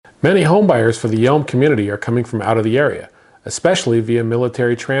Many homebuyers for the Yelm community are coming from out of the area, especially via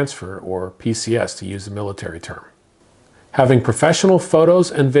military transfer, or PCS to use the military term. Having professional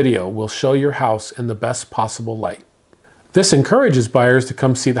photos and video will show your house in the best possible light. This encourages buyers to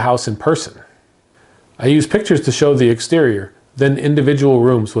come see the house in person. I use pictures to show the exterior, then individual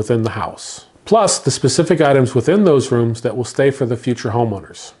rooms within the house, plus the specific items within those rooms that will stay for the future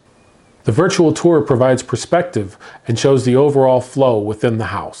homeowners. The virtual tour provides perspective and shows the overall flow within the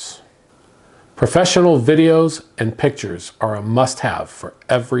house. Professional videos and pictures are a must-have for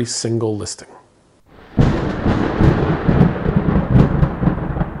every single listing.